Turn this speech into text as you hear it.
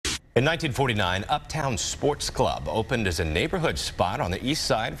In 1949, Uptown Sports Club opened as a neighborhood spot on the east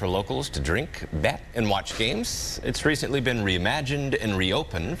side for locals to drink, bet, and watch games. It's recently been reimagined and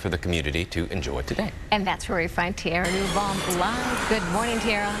reopened for the community to enjoy today. And that's where we find Tierra Neubaum live. Good morning,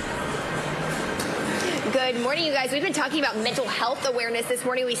 Tierra. Good morning, you guys. We've been talking about mental health awareness this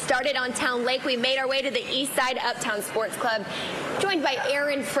morning. We started on Town Lake. We made our way to the east side Uptown Sports Club, joined by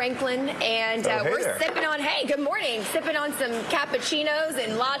Aaron Franklin, and we're sipping on, hey, good morning, sipping on some cappuccinos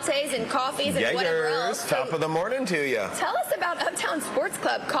and lattes and coffees and whatever else. Top of the morning to you. Tell us about Uptown Sports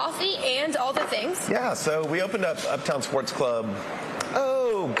Club, coffee and all the things. Yeah, so we opened up Uptown Sports Club,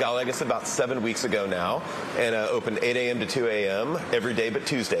 I guess about 7 weeks ago now, and opened 8 a.m. to 2 a.m. every day but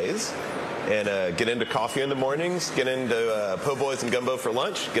Tuesdays. And get into coffee in the mornings, get into po' boys and gumbo for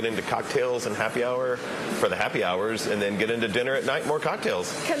lunch, get into cocktails and happy hour for the happy hours, and then get into dinner at night, more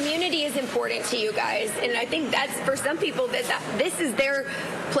cocktails. Community is important to you guys, and I think that's for some people that this is their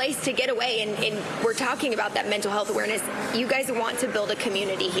place to get away, and we're talking about that mental health awareness. You guys want to build a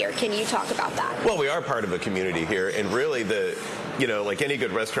community here. Can you talk about that? Well, we are part of a community here, and really like any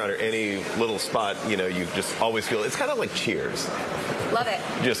good restaurant or any little spot, you just always feel, it's kind of like Cheers. Love it.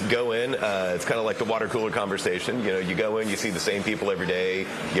 Just go in. It's kind of like the water cooler conversation. You go in, you see the same people every day.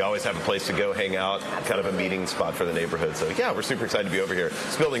 You always have a place to go hang out, kind of a meeting spot for the neighborhood. So yeah, we're super excited to be over here.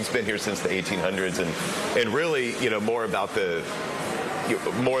 This building's been here since the 1800s, and really, more about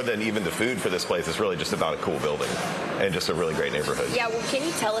more than even the food for this place, it's really just about a cool building and just a really great neighborhood. Yeah, well, can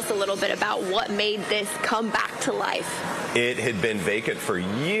you tell us a little bit about what made this come back to life? It had been vacant for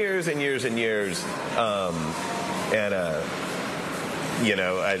years and years and years,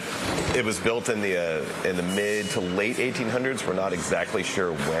 it was built in the mid to late 1800s. We're not exactly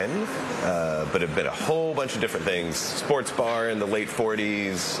sure when, but it had been a whole bunch of different things. Sports bar in the late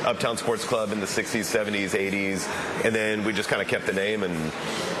 40s, Uptown Sports Club in the 60s, 70s, 80s, and then we just kind of kept the name and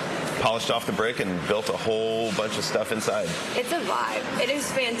polished off the brick and built a whole bunch of stuff inside. It's a vibe. It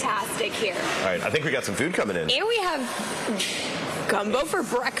is fantastic here. All right, I think we got some food coming in. And we have gumbo for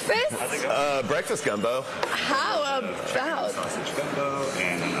breakfast? Breakfast gumbo. How about sausage gumbo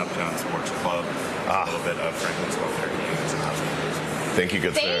and an Uptown Sports Club. A little bit of Franklin's welfare and some house. Thank you,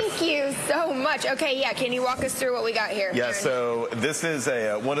 good sir. Thank you so much. Okay, yeah, can you walk us through what we got here? Yeah, so this is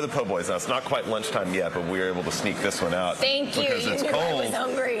one of the po' boys. Now, it's not quite lunchtime yet, but we were able to sneak this one out. Thank you. Because it's cold. cold. I was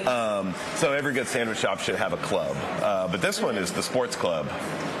hungry. So every good sandwich shop should have a club. But this one is the Sports Club.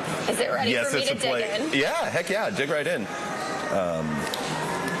 Is it ready for me to dig in? Yeah, heck yeah, dig right in.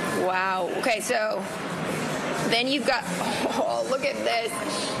 Wow. Okay, so then you've got, look at this.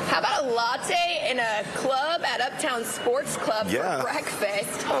 How about a latte in a club at Uptown Sports Club for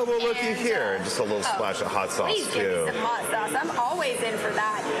breakfast? Oh, well, looky here. Just a little splash of hot sauce, please give me some hot sauce. I'm always in for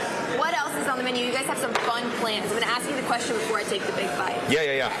that. What else is on the menu? You guys have some fun plans. I'm going to ask you the question before I take the big bite.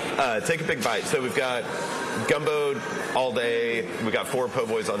 Yeah. Take a big bite. So we've got gumbo all day. We've got 4 po'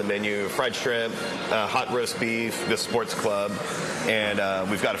 boys on the menu, fried shrimp, hot roast beef, the Sports Club, and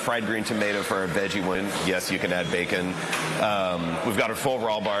we've got a fried green tomato for our veggie one. Yes, you can add bacon. We've got a full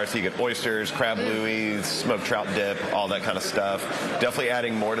raw bar, so you get oysters, crab louis, smoked trout dip, all that kind of stuff. Definitely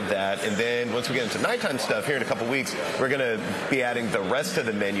adding more to that. And then once we get into nighttime stuff here in a couple weeks, we're going to be adding the rest of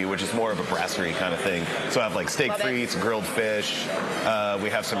the menu, which is more of a brasserie kind of thing. So I have like steak frites, grilled fish. We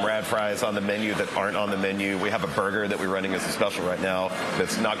have some rad fries on the menu that aren't on the menu. We have a burger that we're running as a special right now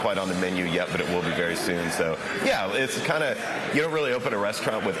that's not quite on the menu yet, but it will be very soon. So yeah, it's kind of, you don't really open a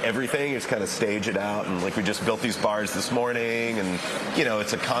restaurant with everything. It's kind of stage it out, and like we just built these bars this morning, and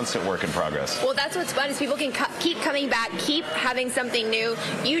it's a constant work in progress. Well, that's what's fun is people can keep coming back, keep having something new.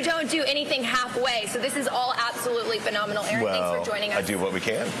 You don't do anything halfway, so this is all absolutely phenomenal. Aaron, thanks for joining us. I do what we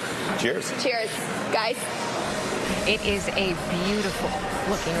can. Cheers. Cheers, guys. It is a beautiful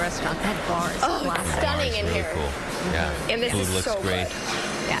looking restaurant. That bar is stunning in here. Cool. Yeah. And this food is looks so great. good.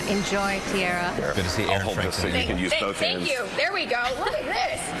 Yeah, enjoy, Tierra. Good to see Aaron Franklin. So you can use both hands. Thank you. There we go. Look at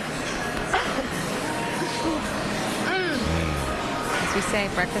this. As we say,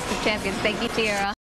 breakfast of champions. Thank you, Tierra.